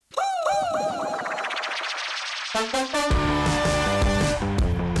Hello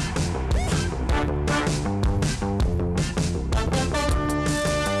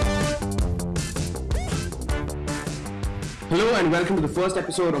and welcome to the first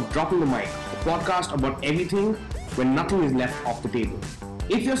episode of Dropping the Mic, a podcast about everything when nothing is left off the table.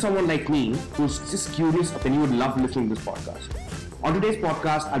 If you're someone like me who's just curious, then you would love listening to this podcast. On today's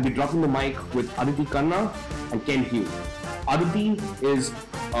podcast, I'll be dropping the mic with Aditi Khanna and Ken Hugh. Aditi is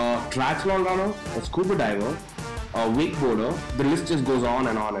a triathlon runner, a scuba diver, a wakeboarder, the list just goes on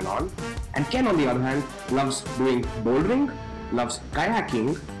and on and on. And Ken, on the other hand, loves doing bouldering, loves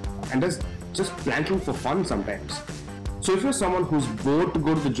kayaking, and does just planking for fun sometimes. So if you're someone who's bored to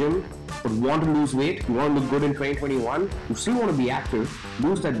go to the gym, but want to lose weight, you want to look good in 2021, you still want to be active,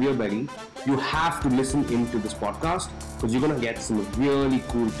 lose that beer belly, you have to listen into this podcast because you're going to get some really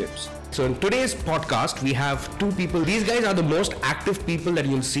cool tips. So in today's podcast, we have two people. These guys are the most active people that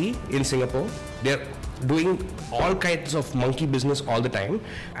you'll see in Singapore. They're doing all kinds of monkey business all the time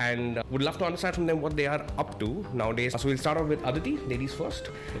and would love to understand from them what they are up to nowadays. So we'll start off with Aditi, ladies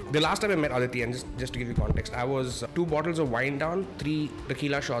first. The last time I met Aditi, and just to give you context, I was 2 bottles of wine down, 3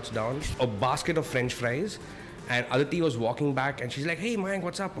 tequila shots down, a basket of French fries, and Aditi was walking back and she's like, "Hey Mayank,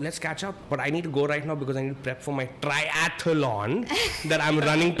 what's up? Let's catch up. But I need to go right now because I need to prep for my triathlon that I'm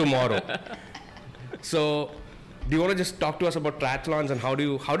running tomorrow." So do you want to just talk to us about triathlons and how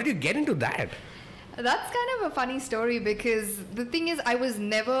did you get into that? That's kind of a funny story because the thing is I was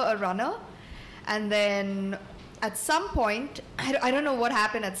never a runner, and then at some point, I don't know what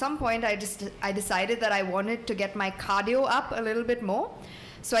happened, at some point I decided that I wanted to get my cardio up a little bit more.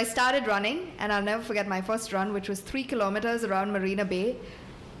 So I started running, and I'll never forget my first run, which was 3 kilometers around Marina Bay.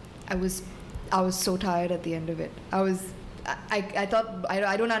 I was so tired at the end of it. I thought,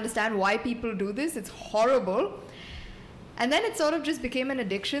 I don't understand why people do this, it's horrible. And then it sort of just became an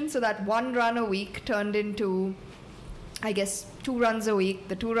addiction, so that 1 run a week turned into, I guess, 2 runs a week.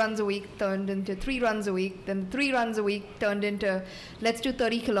 The 2 runs a week turned into 3 runs a week. Then 3 runs a week turned into, let's do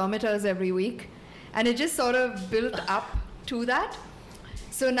 30 kilometers every week. And it just sort of built up to that.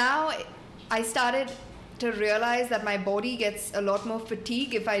 So now I started to realize that my body gets a lot more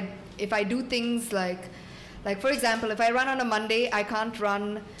fatigue if I do things like for example, if I run on a Monday, I can't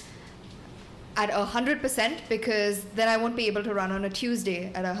run at 100% because then I won't be able to run on a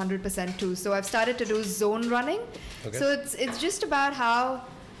Tuesday at 100% too. So I've started to do zone running. Okay. So it's just about how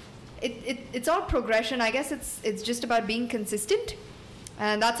it's all progression. I guess it's just about being consistent,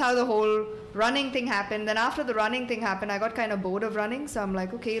 and that's how the whole running thing happened. Then after the running thing happened, I got kind of bored of running, so I'm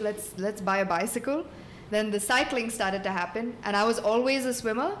like, okay, let's buy a bicycle. Then the cycling started to happen, and I was always a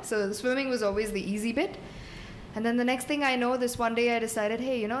swimmer, so the swimming was always the easy bit. And then the next thing I know, this one day I decided,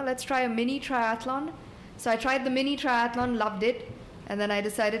 hey, let's try a mini triathlon. So I tried the mini triathlon, loved it. And then I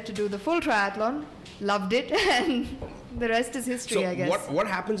decided to do the full triathlon, loved it. And the rest is history, I guess. So what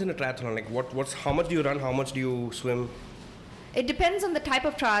happens in a triathlon? Like how much do you run? How much do you swim? It depends on the type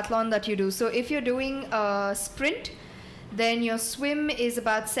of triathlon that you do. So if you're doing a sprint, then your swim is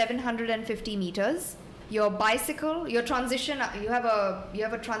about 750 meters. Your bicycle, your transition, you have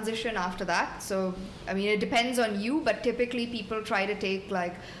a transition after that. So, I mean, it depends on you, but typically people try to take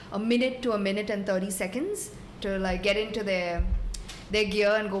like a minute to a minute and 30 seconds to like get into their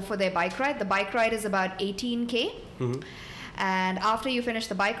gear and go for their bike ride. The bike ride is about 18K. Mm-hmm. And after you finish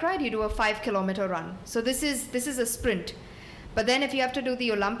the bike ride, you do a 5-kilometer run. So this is a sprint. But then if you have to do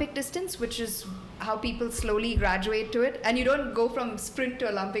the Olympic distance, which is how people slowly graduate to it, and you don't go from sprint to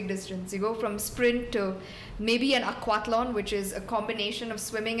Olympic distance, you go from sprint to maybe an aquathlon, which is a combination of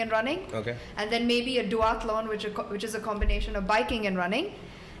swimming and running, okay, and then maybe a duathlon, which is a combination of biking and running,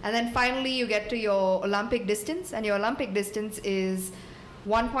 and then finally you get to your Olympic distance, and your Olympic distance is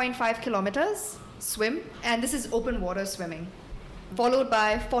 1.5 kilometers swim, and this is open water swimming, followed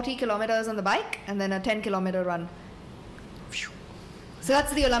by 40 kilometers on the bike, and then a 10-kilometer run. So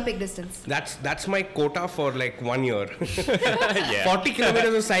that's the Olympic distance. That's my quota for like 1 year. Yeah. 40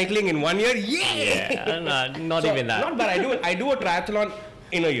 kilometers of cycling in 1 year. Yeah, not even that. Not bad. I do a triathlon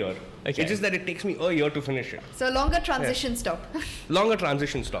in a year. Okay. It's just that it takes me a year to finish it. So longer transition stop. Longer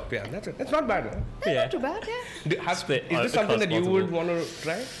transition stop. Yeah, that's it. That's not bad. Huh? Not too bad. Yeah. Is this something that you would want to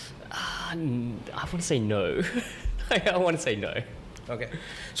try? I want to say no. I want to say no. Okay.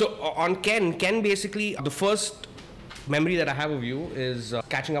 So on Ken basically the first memory that I have of you is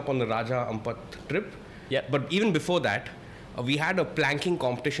catching up on the Raja Ampat trip. Yeah. But even before that, we had a planking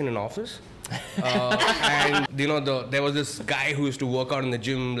competition in office. And there was this guy who used to work out in the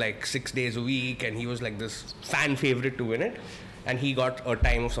gym like 6 days a week, and he was like this fan favorite to win it. and he got a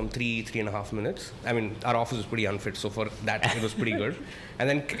time of some 3.5 minutes. I mean, our office was pretty unfit, so for that it was pretty good. And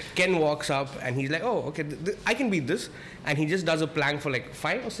then Ken walks up and he's like, "Oh, okay, I can beat this." And he just does a plank for like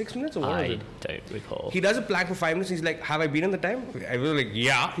 5 or 6 minutes, or what was I it? don't recall. He does a plank for 5 minutes. He's like, "Have I beaten the time?" I was like,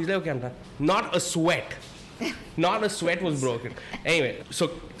 "Yeah." He's like, "Okay, I'm done." Not a sweat. Not a sweat was broken. Anyway,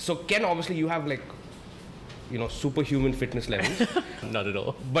 so Ken, obviously you have like, superhuman fitness levels. Not at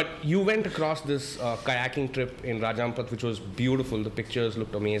all. But you went across this kayaking trip in Raja Ampat, which was beautiful. The pictures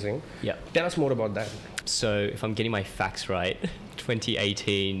looked amazing. Yeah. Tell us more about that. So if I'm getting my facts right,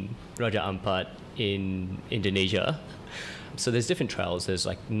 2018 Raja Ampat in Indonesia. So there's different trails. There's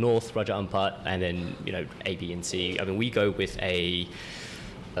like North Raja Ampat and then, A, B, and C. I mean, we go with a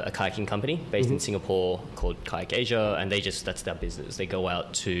kayaking company based in Singapore called Kayak Asia, and that's their business. They go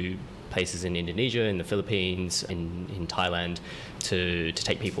out to places in Indonesia, in the Philippines, in Thailand to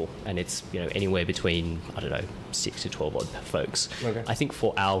take people, and it's anywhere between 6 to 12 odd folks. Okay. I think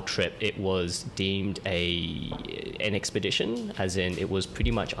for our trip it was deemed an expedition, as in it was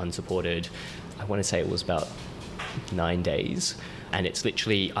pretty much unsupported. I want to say it was about 9 days, and it's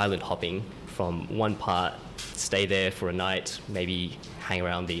literally island hopping from one part, stay there for a night, maybe hang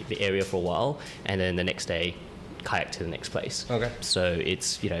around the area for a while, and then the next day kayak to the next place. Okay. So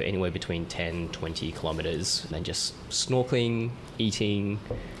it's anywhere between 10, 20 kilometers, and then just snorkeling, eating,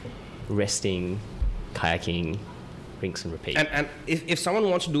 resting, kayaking, rinse and repeat. And if someone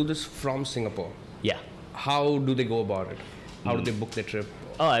wants to do this from Singapore, Yeah. how do they go about it? How do they book their trip?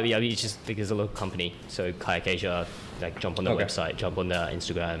 Oh, I mean, it's just because a local company. So Kayak Asia, jump on their Okay. website, jump on their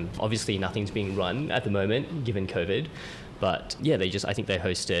Instagram. Obviously, nothing's being run at the moment, given COVID. But yeah, I think they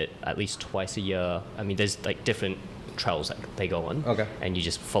host it at least twice a year. I mean, there's different trails that they go on. Okay. And you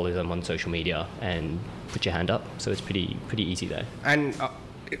just follow them on social media and put your hand up. So it's pretty easy there. And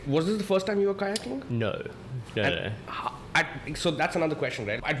was this the first time you were kayaking? No. No. So that's another question,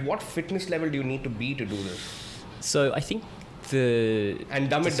 right? At what fitness level do you need to be to do this? So I think And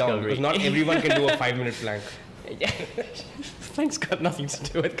dumb it down, because not everyone can do a 5-minute plank. Yeah, plank's got nothing to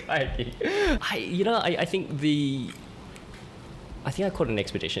do with kayaking. I think I called it an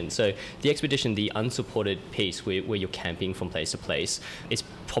expedition. So the expedition, the unsupported piece where you're camping from place to place, is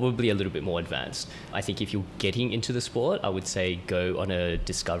probably a little bit more advanced. I think if you're getting into the sport, I would say go on a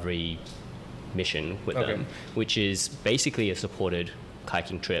discovery mission with them, which is basically a supported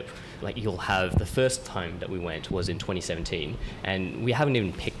kayaking trip. Like you'll have, the first time that we went was in 2017, and we haven't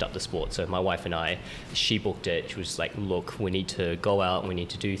even picked up the sport. So my wife and I, she booked it. She was like, "Look, we need to go out, we need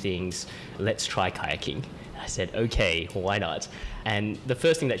to do things. Let's try kayaking." I said, "Okay, why not?" And the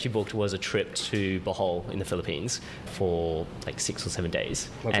first thing that she booked was a trip to Bohol in the Philippines for like 6 or 7 days.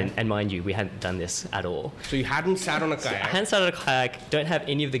 Okay. And mind you, we hadn't done this at all. So you hadn't sat on a I kayak? hadn't started a kayak, don't have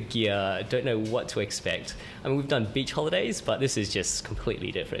any of the gear, don't know what to expect. I mean, we've done beach holidays, but this is just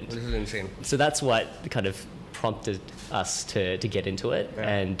completely different. This is insane. So that's what kind of prompted us to get into it, Yeah.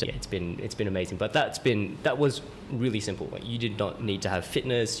 and yeah, it's been amazing. But that was really simple. Like, you did not need to have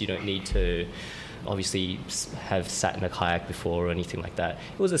fitness. You don't need to obviously have sat in a kayak before or anything like that.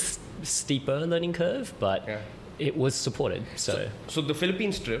 It was a steeper learning curve, but Yeah. it was supported. So So the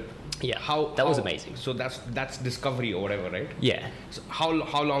Philippines trip. yeah, that was amazing. So that's discovery or whatever, right? Yeah. So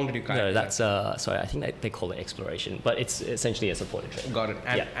how long did you kayak? No, that's sorry. I think they call it exploration, but it's essentially a supported trip. Got it.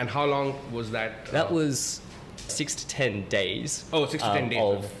 And, Yeah. and how long was that? That was 6 to 10 days. Oh, 6 to 10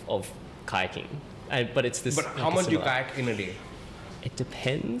 days. of kayaking, but it's this. But how much do you similar. kayak in a day? It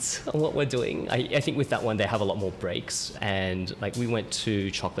depends on what we're doing. I think with that one they have a lot more breaks, and like we went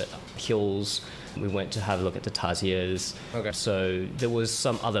to Chocolate Hills, we went to have a look at the Tazias. Okay. So there was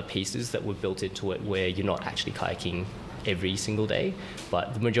some other pieces that were built into it where you're not actually kayaking every single day,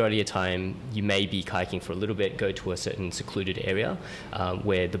 but the majority of the time you may be kayaking for a little bit, go to a certain secluded area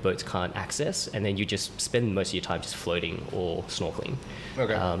where the boats can't access, and then you just spend most of your time just floating or snorkeling.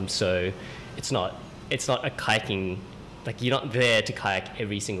 Okay. So it's not a kayaking. Like, you're not there to kayak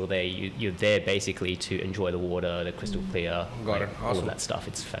every single day. You're there basically to enjoy the water, the crystal clear, Got it. all Awesome. of that stuff.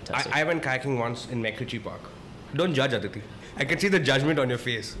 It's fantastic. I went kayaking once in MacRitchie Park. Don't judge, Aditi. I can see the judgment on your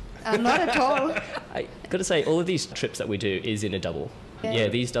face. Not at all. I gotta say, all of these trips that we do is in a double. Yeah. Yeah,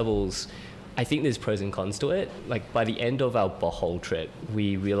 these doubles, I think there's pros and cons to it. Like, by the end of our Bohol trip,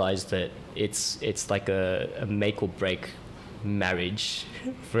 we realized that it's like a make or break marriage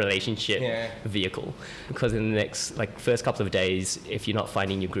relationship vehicle, because in the next first couple of days, if you're not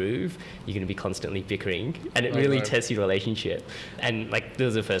finding your groove, you're going to be constantly bickering, and it really tests your relationship. And this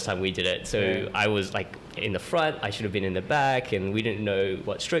was the first time we did it, so I was in the front, I should have been in the back, and we didn't know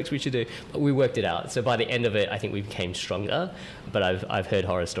what strokes we should do, but we worked it out. So by the end of it, I think we became stronger. But I've heard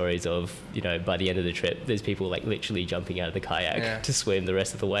horror stories of, by the end of the trip, there's people literally jumping out of the kayak to swim the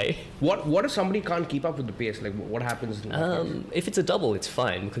rest of the way. What if somebody can't keep up with the pace? What happens? If it's a double, it's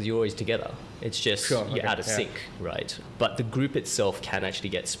fine because you're always together. It's just you're out of sync, right? But the group itself can actually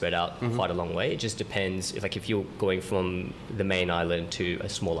get spread out quite a long way. It just depends. If you're going from the main island to a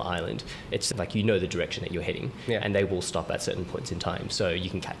smaller island, it's the direction that you're heading, and they will stop at certain points in time, so you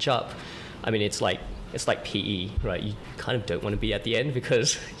can catch up. I mean, it's like PE, right? You kind of don't want to be at the end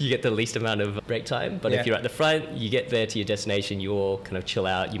because you get the least amount of break time. But if you're at the front, you get there to your destination, you all kind of chill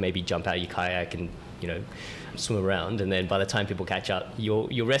out. You maybe jump out of your kayak and swim around, and then by the time people catch up,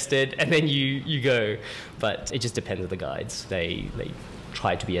 you're rested, and then you go. But it just depends on the guides. They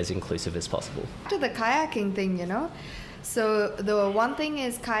try to be as inclusive as possible. To the kayaking thing, So the one thing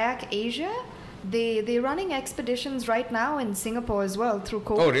is Kayak Asia. They're running expeditions right now in Singapore as well through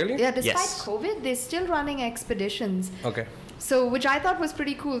COVID. Oh, really? Yeah, despite COVID, they're still running expeditions. Okay. So, which I thought was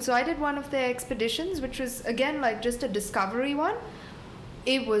pretty cool. So I did one of their expeditions, which was, again, just a discovery one.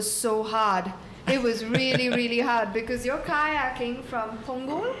 It was so hard. It was really, really hard because you're kayaking from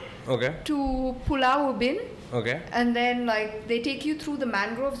Punggol to Pulau Ubin. Okay. And then they take you through the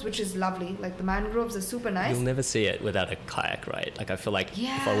mangroves, which is lovely. The mangroves are super nice. You'll never see it without a kayak, right? I feel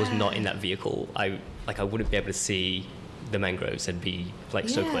if I was not in that vehicle, I wouldn't be able to see the mangroves and be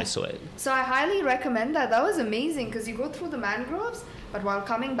so close to it. So I highly recommend that. That was amazing because you go through the mangroves, but while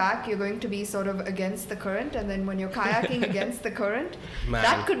coming back, you're going to be sort of against the current. And then when you're kayaking against the current,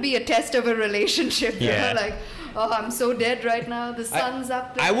 that could be a test of a relationship. Oh, I'm so dead right now. The sun's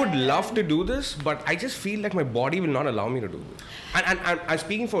up there. I would love to do this, but I just feel like my body will not allow me to do this. And I'm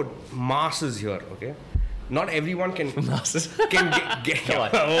speaking for masses here, okay? Not everyone can get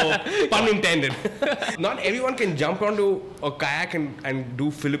pun intended. Not everyone can jump onto a kayak and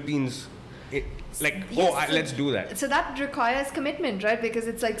do Philippines. Let's do that. So that requires commitment, right? Because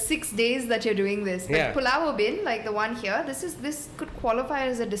it's 6 days that you're doing this. But Pulau Ubin, the one here, this could qualify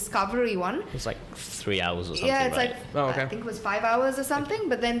as a discovery one. It's 3 hours or something. Yeah, it's right? I think it was 5 hours or something.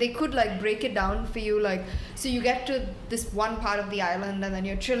 But then they could break it down for you. So you get to this one part of the island, and then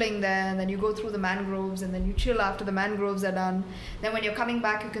you're chilling there, and then you go through the mangroves, and then you chill after the mangroves are done. Then when you're coming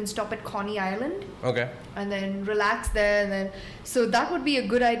back, you can stop at Coney Island. Okay. And then relax there, and then so that would be a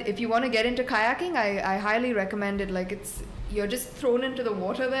good idea if you want to get into kayaking. I highly recommend it. You're just thrown into the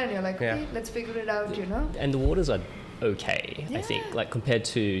water there, and you're okay, let's figure it out, And the waters are okay, I think, compared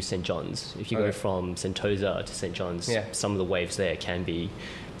to St. John's. If you go from Sentosa to St. John's, some of the waves there can be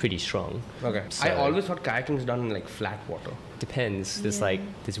pretty strong. Okay. So I always thought kayaking is done in flat water. Depends. There's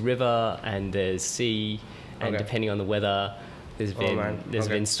there's river and there's sea, and depending on the weather, there's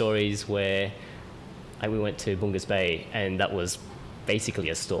been stories where we went to Bungas Bay, and that was basically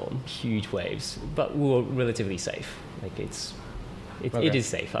a storm, huge waves, but we were relatively safe. It is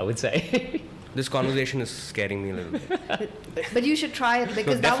safe, I would say. This conversation is scaring me a little bit. But you should try it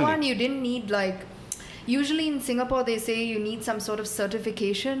because that one you didn't need usually in Singapore they say you need some sort of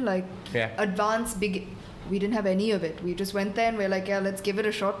certification advanced big. We didn't have any of it. We just went there and we're let's give it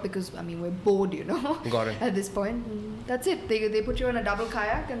a shot because we're bored, Got it. At this point. And that's it. They put you on a double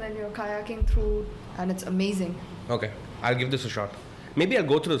kayak and then you're kayaking through, and it's amazing. Okay, I'll give this a shot. Maybe I'll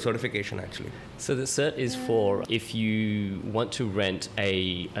go through the certification actually. So the cert is for if you want to rent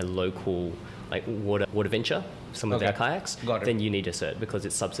a local water venture, some of their kayaks, then you need a cert because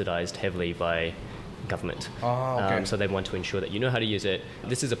it's subsidized heavily by government. Oh, okay. So they want to ensure that you know how to use it.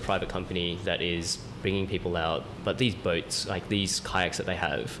 This is a private company that is bringing people out, but these boats, these kayaks that they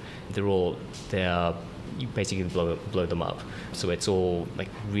have, you basically blow them up. So it's all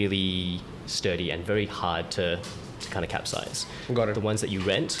really sturdy and very hard to kind of capsize. Got it. The ones that you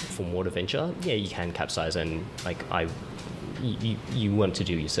rent from Water Venture, you can capsize, and you want to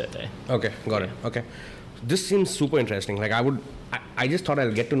do your cert there. Okay, got it. Okay, this seems super interesting. I just thought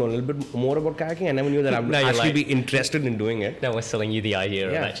I'll get to know a little bit more about kayaking. I never knew that I'd actually be interested in doing it. Now we're selling you the idea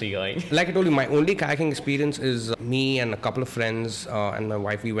of actually going. Like I told you, my only kayaking experience is me and a couple of friends and my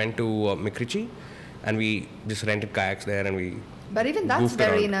wife. We went to Mikrichi, and we just rented kayaks there, and we. But even that's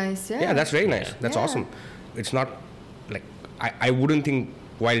very nice. Yeah. Yeah, that's very nice. That's awesome. It's not I wouldn't think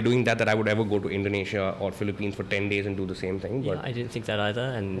while doing that I would ever go to Indonesia or Philippines for 10 days and do the same thing. Yeah, But I didn't think that either,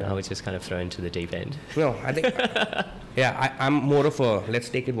 and I was just kind of thrown to the deep end. no, I think, I'm more of a let's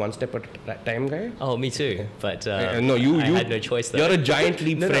take it one step at a time guy. Oh, me too. But No, you I had no choice. Though. You're a giant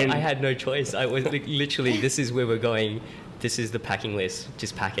leap No, friend. I had no choice. I was like, literally, this is where we're going. This is the packing list.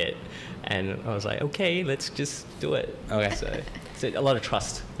 Just pack it. And I was like, okay, let's just do it. Okay. So a lot of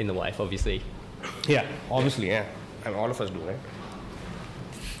trust in the wife, obviously. Yeah, obviously, yeah. And all of us do, right?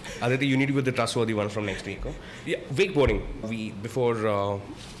 Aditi, you need to be the trustworthy one from next week. Oh? Yeah, wakeboarding.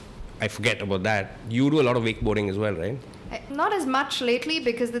 I forget about that. You do a lot of wakeboarding as well, right? Not as much lately,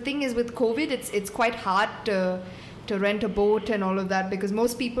 because the thing is with COVID, it's quite hard to rent a boat and all of that, because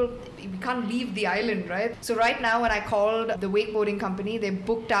most people, we can't leave the island, right? So right now when I called the wakeboarding company, they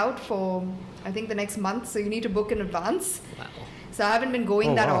booked out for I think the next month, so you need to book in advance. Wow. So I haven't been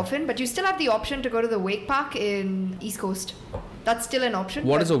going that wow. often, but you still have the option to go to the wake park in East Coast. That's still an option.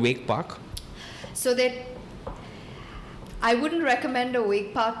 What is a wake park? So that I wouldn't recommend a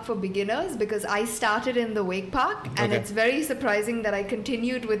wake park for beginners, because I started in the wake park and Okay. it's very surprising that I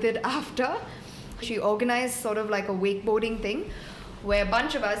continued with it after. She organized sort of like a wakeboarding thing where a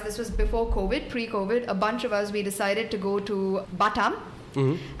bunch of us, this was before COVID, pre-COVID, a bunch of us, we decided to go to Batam.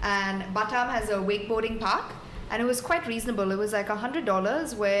 And Batam has a wakeboarding park, and it was quite reasonable. It was like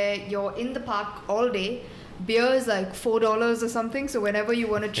 $100 where you're in the park all day. Beer is like $4 or something, so whenever you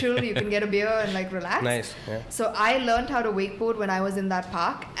want to chill, you can get a beer and like relax. Nice, yeah. So I learned how to wakeboard when I was in that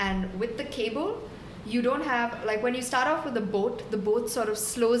park, and with the cable, you don't have, like when you start off with the boat sort of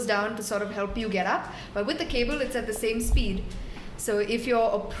slows down to sort of help you get up, but with the cable, it's at the same speed. So if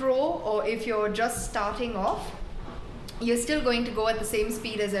you're a pro or if you're just starting off, you're still going to go at the same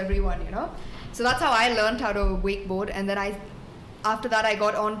speed as everyone, you know? So that's how I learned how to wakeboard, and then after that I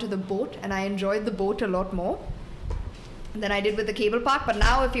got onto the boat, and I enjoyed the boat a lot more than I did with the cable park. But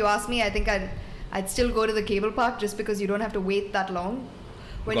now if you ask me, I think I'd still go to the cable park, just because you don't have to wait that long.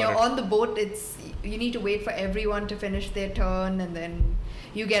 When Got you're it. on the boat, you need to wait for everyone to finish their turn, and then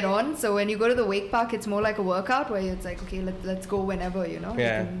you get on. So when you go to the wake park, it's more like a workout where it's like, okay, let's go whenever, you know?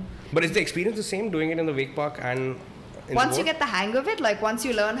 Yeah. But is the experience the same doing it in the wake park and in Once the you boat? get the hang of it, like once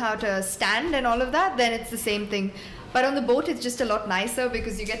you learn how to stand and all of that, then it's the same thing. But on the boat, it's just a lot nicer,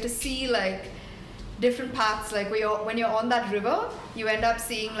 because you get to see like different paths. Like when you're on that river, you end up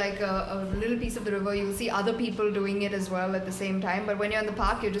seeing like a little piece of the river. You'll see other people doing it as well at the same time. But when you're in the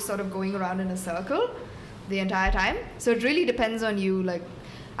park, you're just sort of going around in a circle the entire time. So it really depends on you. Like,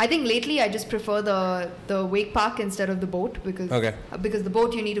 I think lately I just prefer the wake park instead of the boat, because the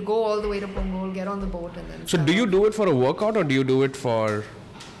boat you need to go all the way to Punggol, get on the boat, and then. So do you do it for a workout, or do you do it for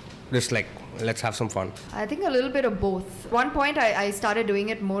just like, let's have some fun? I think a little bit of both. At one point I started doing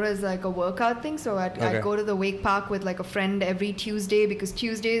it more as like a workout thing. So I'd go to the wake park with like a friend every Tuesday, because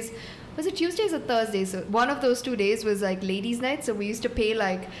Tuesdays, was it Tuesdays or Thursdays? So one of those 2 days was like ladies' night. So we used to pay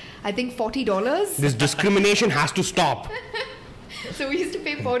like, I think $40. This discrimination has to stop. So we used to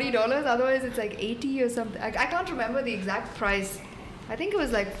pay $40. Otherwise it's like 80 or something. I can't remember the exact price. I think it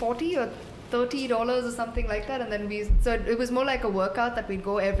was like 40 or $30 or something like that. And then so it was more like a workout that we'd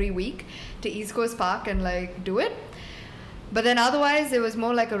go every week to East Coast Park and like do it. But then otherwise it was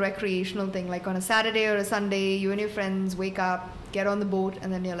more like a recreational thing. Like on a Saturday or a Sunday, you and your friends wake up, get on the boat,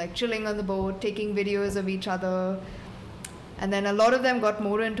 and then you're like chilling on the boat, taking videos of each other. And then a lot of them got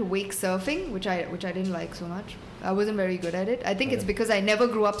more into wake surfing, which I didn't like so much. I wasn't very good at it. I think it's because I never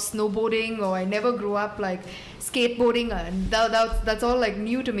grew up snowboarding, or I never grew up like skateboarding, and that's all like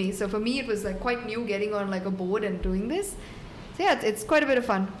new to me. So for me, it was like quite new getting on like a board and doing this. So yeah, it's quite a bit of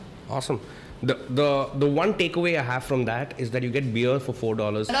fun. Awesome. The one takeaway I have from that is that you get beer for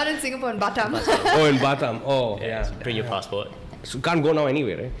 $4. Not in Singapore, in Batam. Oh, in Batam. Oh, Yeah, yeah. bring your passport. So can't go now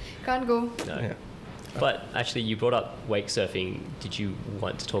anyway, right? Can't go. No. Yeah. But actually, you brought up wake surfing. Did you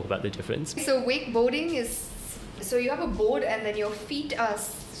want to talk about the difference? So wakeboarding is, so you have a board, and then your feet are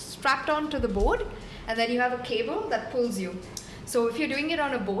strapped onto the board, and then you have a cable that pulls you. So if you're doing it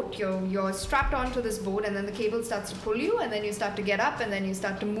on a boat, you're strapped onto this board, and then the cable starts to pull you, and then you start to get up, and then you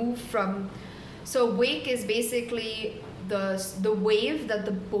start to move from. So wake is basically the wave that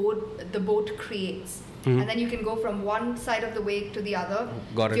the boat creates. And then you can go from one side of the wake to the other.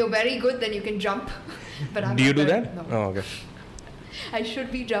 Got If it. you're very good, then you can jump. But I'm Do you not do very- that? No. Oh, okay. I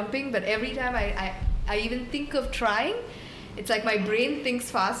should be jumping, but every time I even think of trying, it's like my brain thinks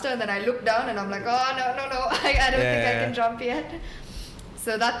faster, and then I look down and I'm like, oh no, I don't think I can jump yet.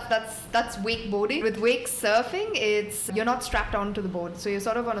 So that's wakeboarding. With wake surfing, it's you're not strapped onto the board, so you're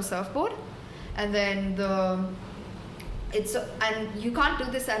sort of on a surfboard, and then and you can't do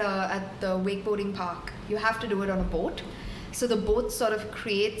this at the wakeboarding park. You have to do it on a boat. So the boat sort of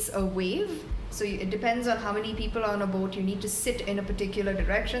creates a wave. So it depends on how many people are on a boat. You need to sit in a particular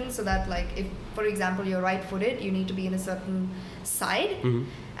direction so that, like, if, for example, you're right-footed, you need to be in a certain side.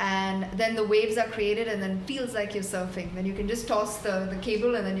 And then the waves are created and then feels like you're surfing. Then you can just toss the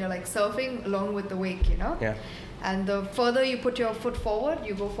cable and then you're like surfing along with the wake, you know? Yeah. And the further you put your foot forward,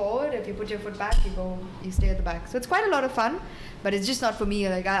 you go forward. If you put your foot back, you stay at the back. So it's quite a lot of fun, but it's just not for me.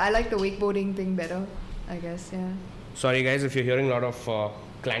 Like I like the wakeboarding thing better, I guess. Yeah. Sorry guys, if you're hearing a lot of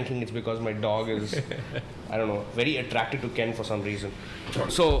clanking, it's because my dog is, I don't know, very attracted to Ken for some reason.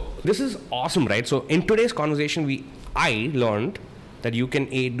 So this is awesome, right? So in today's conversation, I learned that you can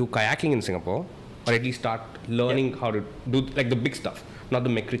do kayaking in Singapore, or at least start learning how to do like the big stuff, not the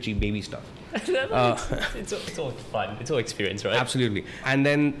McRitchie baby stuff. It's all fun. It's all experience, right? Absolutely. And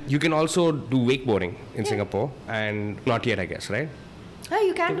then you can also do wakeboarding in Singapore, and not yet, I guess, right? Oh,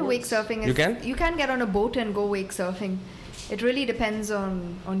 you can do wake surfing. You can? You can get on a boat and go wake surfing. It really depends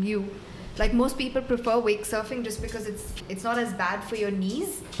on you. Like most people prefer wake surfing just because it's not as bad for your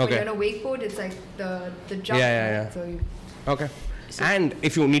knees. When you're on a wakeboard, it's like the jump. Yeah. So Okay. And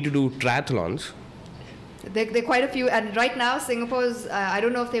if you need to do triathlons, there are quite a few, and right now Singapore's I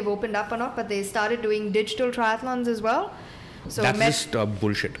don't know if they've opened up or not, but they started doing digital triathlons as well. So that's just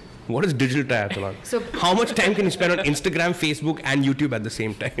bullshit. What is digital triathlon? So how much time can you spend on Instagram, Facebook, and YouTube at the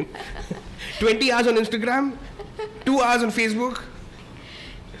same time? 20 hours on Instagram, 2 hours on Facebook.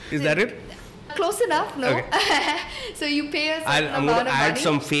 Is that it? Close enough, no? Okay. So you pay a certain I'm amount going to of add money.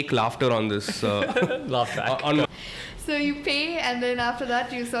 some fake laughter on this. Laugh track. So you pay, and then after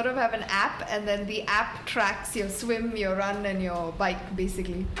that you sort of have an app, and then the app tracks your swim, your run, and your bike,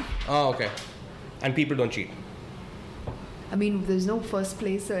 basically. Oh, okay. And people don't cheat. I mean, there's no first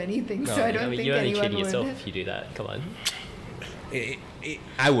place or anything, so I don't think you're only anyone cheating would. yourself if you do that. Come on.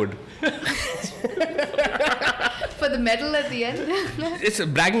 I would. For the medal at the end. It's a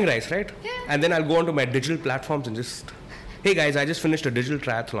bragging rights, right? Yeah. And then I'll go onto my digital platforms and just, hey guys, I just finished a digital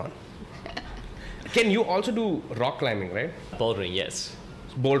triathlon. Can you also do rock climbing, right? Bouldering, yes.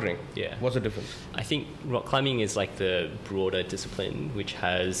 Bouldering. Yeah. What's the difference? I think rock climbing is like the broader discipline, which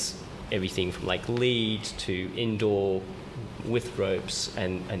has everything from like lead to indoor with ropes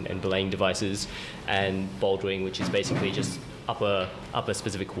and belaying devices, and bouldering, which is basically just up a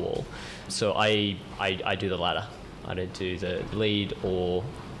specific wall. So I do the latter. I don't do the lead or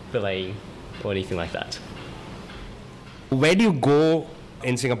belaying or anything like that. Where do you go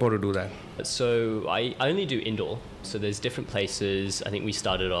in Singapore to do that? So I only do indoor. So there's different places. I think we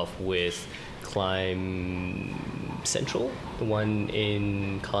started off with Climb Central, the one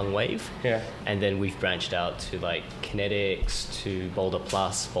in Kallang Wave. Yeah. And then we've branched out to like Kinetics, to Boulder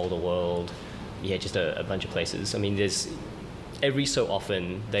Plus, Boulder World. Yeah, just a bunch of places. I mean, there's every so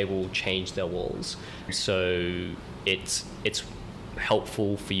often they will change their walls. So it's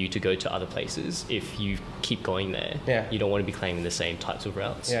helpful for you to go to other places if you keep going there. Yeah. You don't want to be claiming the same types of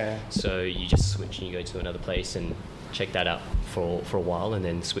routes. Yeah. So you just switch and you go to another place and check that out for a while and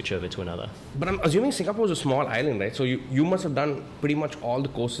then switch over to another. But I'm assuming Singapore is a small island, right? So you must have done pretty much all the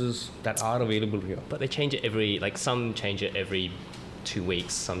courses that are available here. But they change it some change it every 2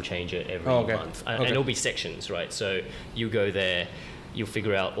 weeks, some change it every month. And it'll be sections, right? So you go there, you'll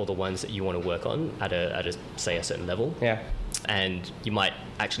figure out all the ones that you want to work on at a say a certain level. Yeah. And you might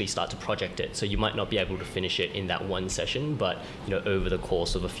actually start to project it. So you might not be able to finish it in that one session, but over the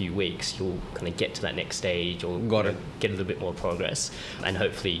course of a few weeks, you'll kind of get to that next stage or get a little bit more progress, and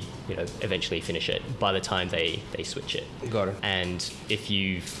hopefully, eventually finish it by the time they switch it. Got it. And if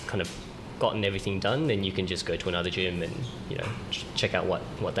you've kind of gotten everything done, then you can just go to another gym and check out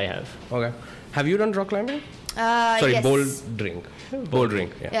what they have. Okay. Have you done rock climbing? Sorry, yes. bouldering.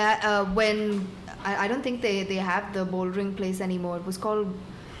 Bouldering. Yeah. Yeah. When I don't think they have the bouldering place anymore. It was called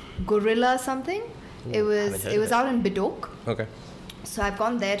Gorilla something. It was out in Bidok. Okay. So I've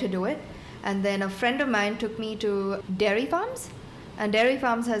gone there to do it, and then a friend of mine took me to Dairy Farms, and Dairy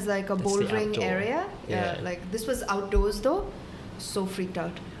Farms has like a bouldering area. Yeah. Like this was outdoors though. So freaked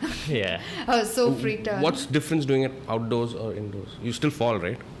out. Yeah. I was so freaked out. What's the difference doing it outdoors or indoors? You still fall,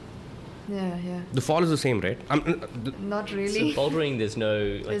 right? Yeah. The fall is the same, right? Not really. So bouldering, you There's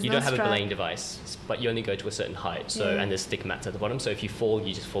don't no have a strap. belaying device, but you only go to a certain height. So and there's thick mats at the bottom. So if you fall,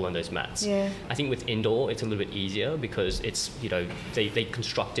 you just fall on those mats. Yeah. I think with indoor, it's a little bit easier because it's they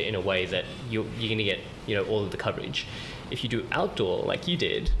construct it in a way that you're going to get all of the coverage. If you do outdoor like you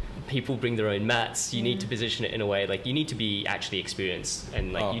did, people bring their own mats. You need to position it in a way like you need to be actually experienced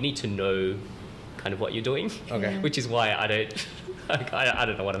and you need to know kind of what you're doing. Okay. Which is why I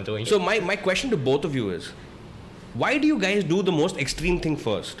don't know what I'm doing. So my question to both of you is, why do you guys do the most extreme thing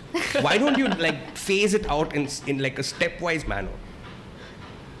first? Why don't you like phase it out in like a stepwise manner?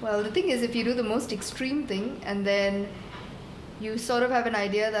 Well, the thing is, if you do the most extreme thing and then you sort of have an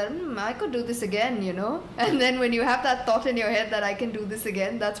idea that I could do this again, you know, and then when you have that thought in your head that I can do this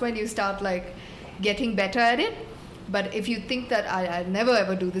again, that's when you start like getting better at it. But if you think that I'll never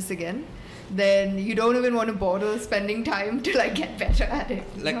ever do this again, then you don't even want to bother spending time to like get better at it.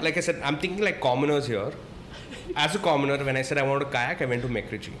 Like I said, I'm thinking like commoners here. As a commoner, when I said I wanted to kayak, I went to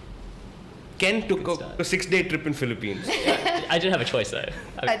McRitchie. Ken took a 6-day trip in Philippines. I didn't have a choice though.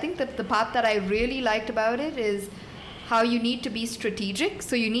 I think that the part that I really liked about it is how you need to be strategic.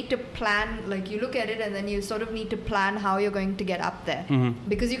 So you need to plan, like you look at it and then you sort of need to plan how you're going to get up there. Mm-hmm.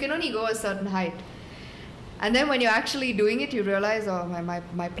 Because you can only go a certain height. And then when you're actually doing it, you realize, oh,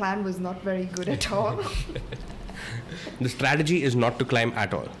 my plan was not very good at all. The strategy is not to climb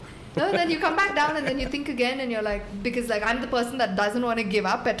at all. No, then you come back down and then you think again and you're like, because like I'm the person that doesn't want to give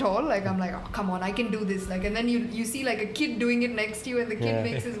up at all. Like I'm like, oh, come on, I can do this. Like, and then you see like a kid doing it next to you and the kid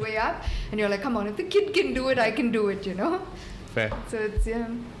makes his way up and you're like, come on, if the kid can do it, I can do it, you know? Fair. So it's, yeah.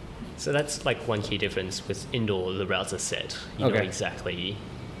 So that's like one key difference with indoor. The routes are set. You know exactly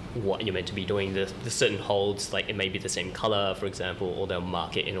what you're meant to be doing. The certain holds, like it may be the same color, for example, or they'll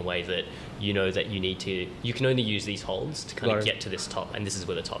mark it in a way that you know that you can only use these holds to kind of get to this top, and this is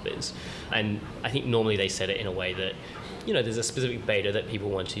where the top is. And I think normally they set it in a way that, you know, there's a specific beta that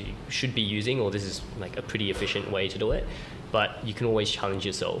people should be using, or this is like a pretty efficient way to do it. But you can always challenge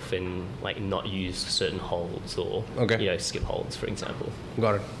yourself and like not use certain holds or you know, skip holds, for example.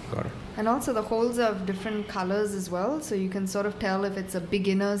 Got it. And also the holes are of different colors as well, so you can sort of tell if it's a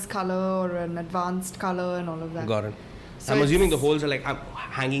beginner's color or an advanced color and all of that. Got it. So I'm assuming the holes are like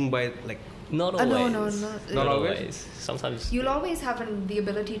hanging by like. Not always. No. Not always. Sometimes. You'll always have the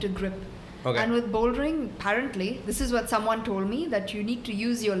ability to grip. Okay. And with bouldering, apparently, this is what someone told me, that you need to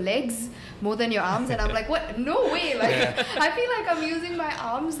use your legs more than your arms. And I'm like, what? No way. Like, I feel like I'm using my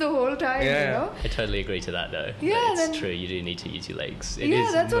arms the whole time, you know? I totally agree to that, though. Yeah. It's true. You do need to use your legs.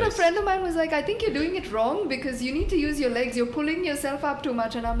 That's what a friend of mine was like, I think you're doing it wrong because you need to use your legs. You're pulling yourself up too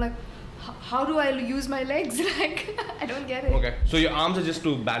much. And I'm like, how do I use my legs? Like, I don't get it. Okay. So your arms are just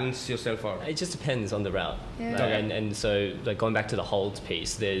to balance yourself out? It just depends on the route. Yeah. Right? And so, like, going back to the holds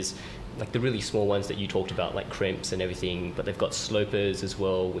piece, there's like the really small ones that you talked about, like crimps and everything, but they've got slopers as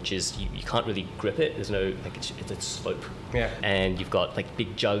well, which is you can't really grip it. There's no, like, it's a slope. Yeah. And you've got like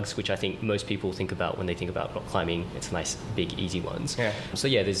big jugs, which I think most people think about when they think about rock climbing. It's nice, big, easy ones. Yeah. So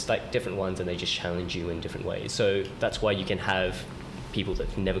yeah, there's like different ones and they just challenge you in different ways. So that's why you can have people that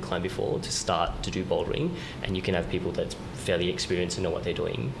have never climbed before to start to do bouldering, and you can have people that's fairly experienced and know what they're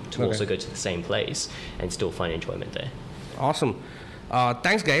doing to also go to the same place and still find enjoyment there. Awesome.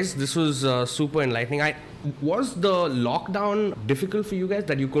 Thanks, guys. This was super enlightening. Was the lockdown difficult for you guys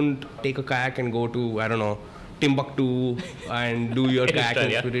that you couldn't take a kayak and go to, I don't know, Timbuktu and do your kayak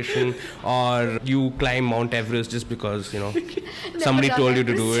expedition, or you climb Mount Everest just because, you know, somebody told you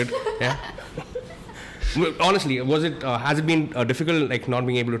to do it? Yeah. Honestly, has it been difficult, like not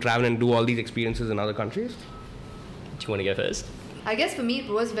being able to travel and do all these experiences in other countries? Do you want to go first? I guess for me it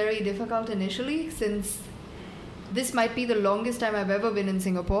was very difficult initially, since this might be the longest time I've ever been in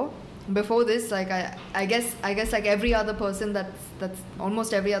Singapore. Before this, like I guess like every other person that's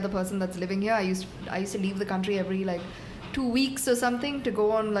almost every other person that's living here, I used to leave the country every like 2 weeks or something to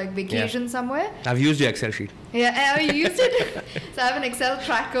go on like vacation somewhere. I've used your Excel sheet. Yeah, I used it. So I have an Excel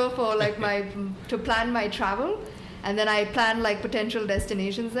tracker for like to plan my travel, and then I plan like potential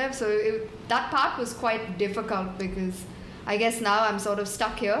destinations there. So that part was quite difficult because I guess now I'm sort of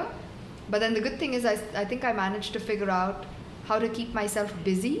stuck here. But then the good thing is I think I managed to figure out how to keep myself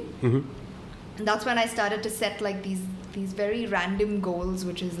busy. Mm-hmm. And that's when I started to set like these very random goals,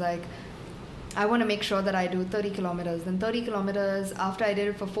 which is like, I want to make sure that I do 30 kilometers. Then 30 kilometers after I did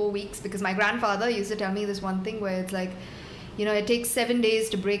it for 4 weeks, because my grandfather used to tell me this one thing where it's like, you know, it takes 7 days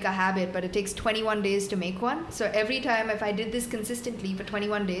to break a habit, but it takes 21 days to make one. So every time if I did this consistently for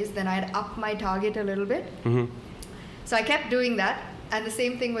 21 days, then I'd up my target a little bit. Mm-hmm. So I kept doing that. And the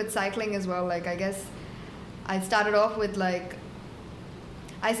same thing with cycling as well. Like, I guess I started off with like,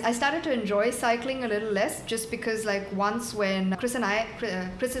 I started to enjoy cycling a little less, just because like once when Chris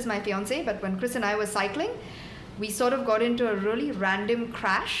is my fiance, but when Chris and I were cycling, we sort of got into a really random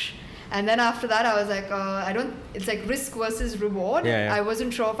crash. And then after that, I was like, it's like risk versus reward. Yeah. I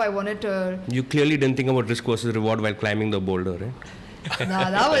wasn't sure if I wanted to. You clearly didn't think about risk versus reward while climbing the boulder, right? Nah,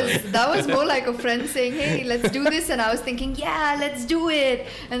 that was more like a friend saying, "Hey, let's do this," and I was thinking, "Yeah, let's do it."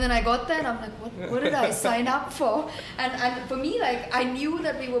 And then I got there, and I'm like, "What did I sign up for?" And for me, like, I knew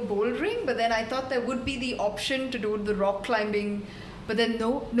that we were bouldering, but then I thought there would be the option to do the rock climbing, but then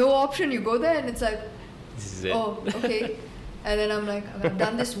no option. You go there, and it's like, This is it. "Oh, okay." And then I'm like, "I've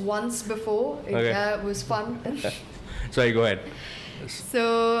done this once before. It was fun." Sorry, go ahead.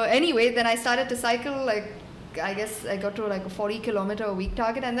 So anyway, then I started to cycle, like, I guess I got to like a 40-kilometer a week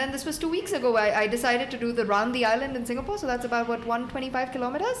target, and then this was 2 weeks ago. I decided to do the round the island in Singapore, so that's about 125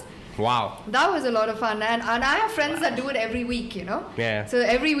 kilometers. Wow. That was a lot of fun, and I have friends that do it every week, you know. Yeah. So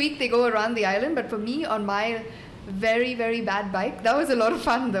every week they go around the island, but for me on my very very bad bike, that was a lot of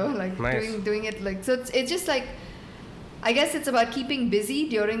fun though. Like Nice. doing it like so. It's just like, I guess it's about keeping busy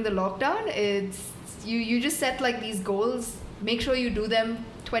during the lockdown. It's you just set like these goals. Make sure you do them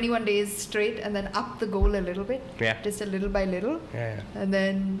 21 days straight, and then up the goal a little bit. Yeah. Just a little by little. Yeah. And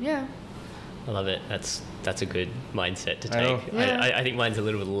then I love it. That's a good mindset to I know. take. Yeah. I think mine's a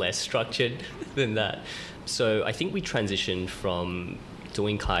little bit less structured than that. So I think we transitioned from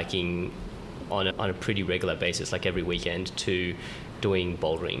doing kayaking on a pretty regular basis, like every weekend, to doing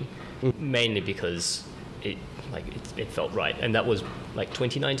bouldering, mainly because it felt right, and that was like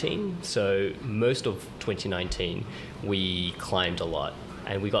 2019. So most of 2019 we climbed a lot,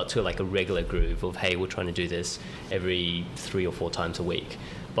 and we got to like a regular groove of, hey, we're trying to do this every 3 or 4 times a week.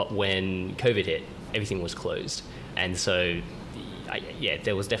 But when COVID hit, everything was closed, and so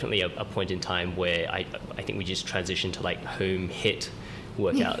there was definitely a point in time where I think we just transitioned to like home hit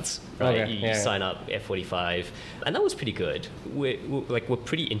workouts, right? Okay, You sign up F45, and that was pretty good. We're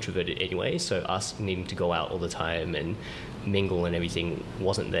pretty introverted anyway, so us needing to go out all the time and mingle and everything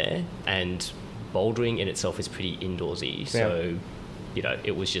wasn't there. And bouldering in itself is pretty indoorsy, so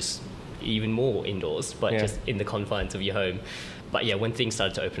it was just even more indoors, but just in the confines of your home. But yeah, when things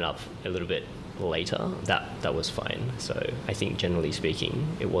started to open up a little bit later, that was fine. So I think generally speaking,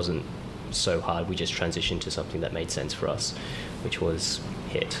 it wasn't so hard. We just transitioned to something that made sense for us, which was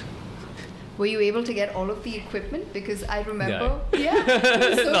HIIT. Were you able to get all of the equipment? Because I remember, No. it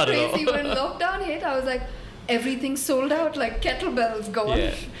was so Not at all. crazy when lockdown hit. I was like, everything's sold out, like kettlebells gone,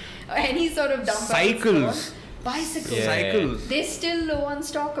 Yeah. any sort of dumbbells Cycles. gone. Bicycles. Yeah. Cycles. They're still low on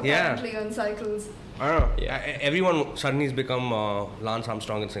stock apparently on cycles. I don't know. Yeah. Everyone suddenly has become Lance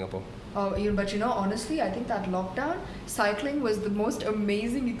Armstrong in Singapore. Oh, but honestly, I think that lockdown, cycling was the most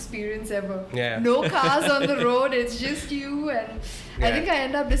amazing experience ever. Yeah. No cars on the road, it's just you. And I Yeah. think I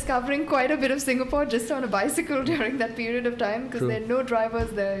ended up discovering quite a bit of Singapore just on a bicycle during that period of time because True. there are no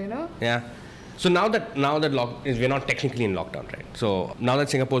drivers there, Yeah. So now that we're not technically in lockdown, right? So now that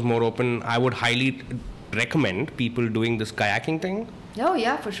Singapore is more open, I would highly recommend people doing this kayaking thing. Oh,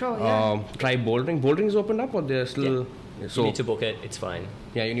 yeah, for sure. Yeah. Try bouldering. Bouldering is opened up, or they're still. So You need to book it. It's fine.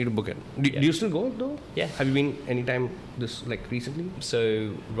 yeah, you need to book it. Do you still go though? Yeah. Have you been anytime recently?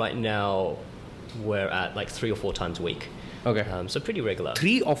 So right now we're at like 3 or 4 times a week. Okay. So pretty regular.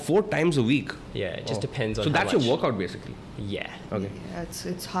 3 or 4 times a week. Yeah, it just Oh. depends on So how that's much. your workout basically. Yeah. Okay. Yeah,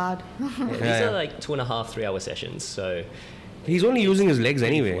 it's hard. These Yeah. are like 2.5, 3 hour sessions. So He's only using his legs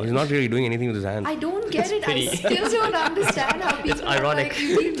anyway. He's not really doing anything with his hands. I don't get it. pretty- I still don't understand how people are ironic like,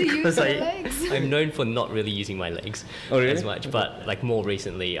 you need to use because your legs. I'm known for not really using my legs Oh, really? as much, but like more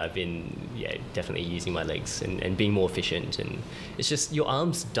recently I've been definitely using my legs and being more efficient, and it's just your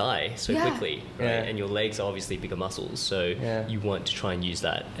arms die so Yeah. quickly, right? Yeah. And your legs are obviously bigger muscles, so Yeah. you want to try and use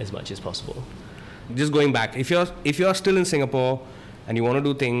that as much as possible. Just going back, if you're still in Singapore and you want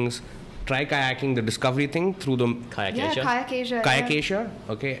to do things, try kayaking, the Discovery thing through the Kayak Yeah, Asia. Kayak Asia. Kayak yeah. Asia.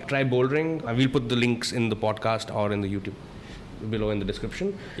 Okay, try bouldering. We'll put the links in the podcast or in the YouTube below in the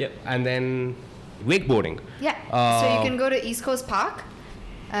description. Yep. And then wakeboarding. Yeah. So you can go to East Coast Park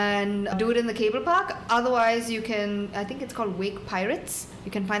and do it in the cable park. Otherwise, you can, I think it's called Wake Pirates.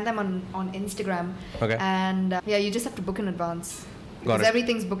 You can find them on Instagram. Okay. And you just have to book in advance. Got Because it.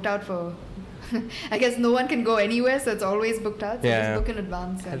 everything's booked out for. I guess no one can go anywhere, so it's always booked out. So Yeah. just book in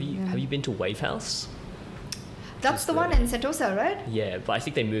advance. Have you and, have you been to Wave House? That's Just the one in Sentosa, right? Yeah, but I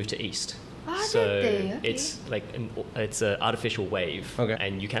think they moved to East. Ah, So did they? Okay. it's like it's an artificial wave, Okay.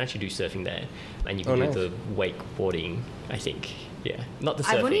 and you can actually do surfing there, and you can Oh, do nice. the wakeboarding. I think, yeah, not the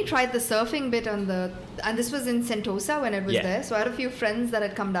surfing. I've only tried the surfing bit and this was in Sentosa when it was Yeah. there. So I had a few friends that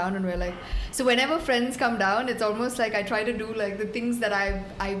had come down and were like, so whenever friends come down, it's almost like I try to do like the things that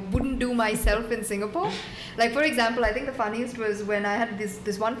I wouldn't do myself in Singapore. Like for example, I think the funniest was when I had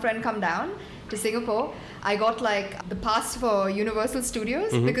this one friend come down to Singapore. I got like the pass for Universal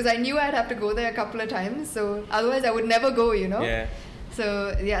Studios because I knew I'd have to go there a couple of times. So otherwise I would never go, Yeah.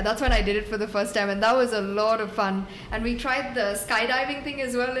 So yeah, that's when I did it for the first time, and that was a lot of fun. And we tried the skydiving thing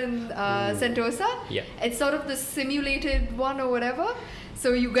as well in Sentosa. Yeah. It's sort of the simulated one or whatever.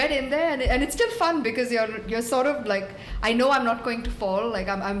 So you get in there, and it's still fun because you're sort of like, I know I'm not going to fall. Like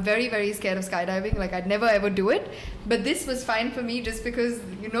I'm very, very scared of skydiving. Like I'd never ever do it. But this was fine for me just because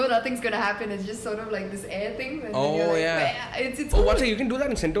you know nothing's gonna happen. It's just sort of like this air thing. And then you're like, yeah. It's Oh, cool. what's it? You can do that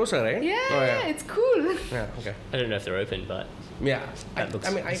in Sentosa, right? Yeah, Oh, yeah, it's cool. Yeah, okay. I don't know if they're open, but Yeah. That looks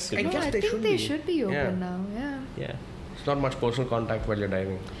I mean, I super. guess I they think should they be. should be open Yeah. now. Yeah. yeah. It's not much personal contact while you're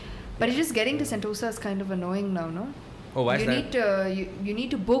diving. But it's just getting to Sentosa is kind of annoying now, no? Oh, why is you that? need to you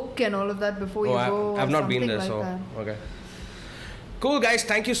need to book and all of that before you go. I've or not been something there, like so that. okay. Cool, guys.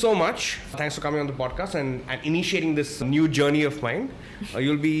 Thank you so much. Thanks for coming on the podcast and initiating this new journey of mine.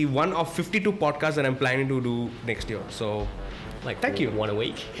 You'll be one of 52 podcasts that I'm planning to do next year. So, Like thank you. one a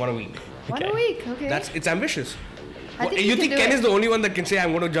week. One a week. One a Okay. week, okay. It's ambitious. I think You you think can do Ken it. is the only one that can say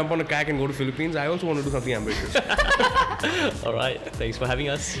I'm going to jump on a kayak and go to Philippines? I also want to do something ambitious. All right. Thanks for having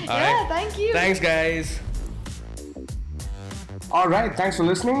us. All Yeah, right. thank you. Thanks, guys. All right, thanks for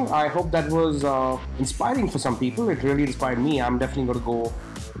listening. I hope that was inspiring for some people. It really inspired me. I'm definitely going to go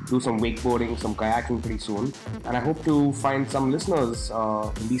do some wakeboarding, some kayaking pretty soon. And I hope to find some listeners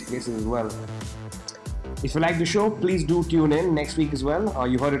in these places as well. If you like the show, please do tune in next week as well.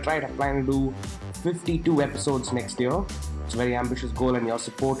 You heard it right. I plan to do 52 episodes next year. It's a very ambitious goal and your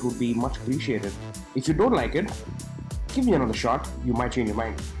support would be much appreciated. If you don't like it, give me another shot. You might change your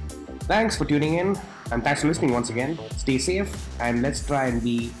mind. Thanks for tuning in and thanks for listening once again. Stay safe and let's try and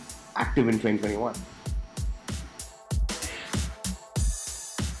be active in 2021.